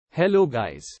Hello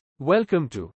guys. Welcome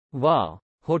to Wow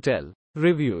Hotel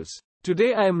Reviews.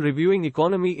 Today I am reviewing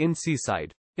Economy Inn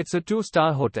Seaside. It's a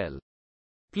 2-star hotel.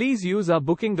 Please use our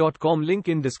booking.com link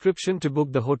in description to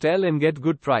book the hotel and get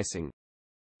good pricing.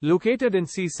 Located in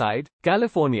Seaside,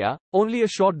 California, only a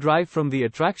short drive from the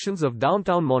attractions of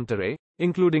downtown Monterey,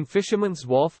 including Fisherman's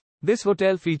Wharf, this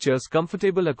hotel features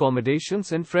comfortable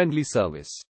accommodations and friendly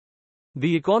service.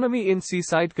 The Economy Inn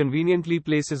Seaside conveniently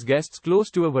places guests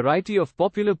close to a variety of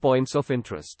popular points of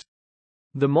interest.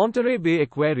 The Monterey Bay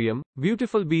Aquarium,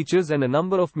 beautiful beaches and a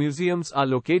number of museums are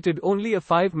located only a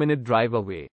 5-minute drive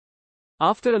away.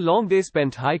 After a long day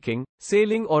spent hiking,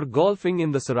 sailing or golfing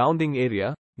in the surrounding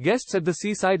area, guests at the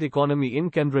Seaside Economy Inn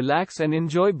can relax and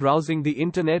enjoy browsing the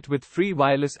internet with free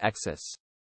wireless access.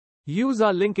 Use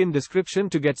our link in description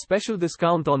to get special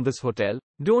discount on this hotel.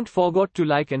 Don't forget to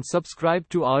like and subscribe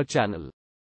to our channel.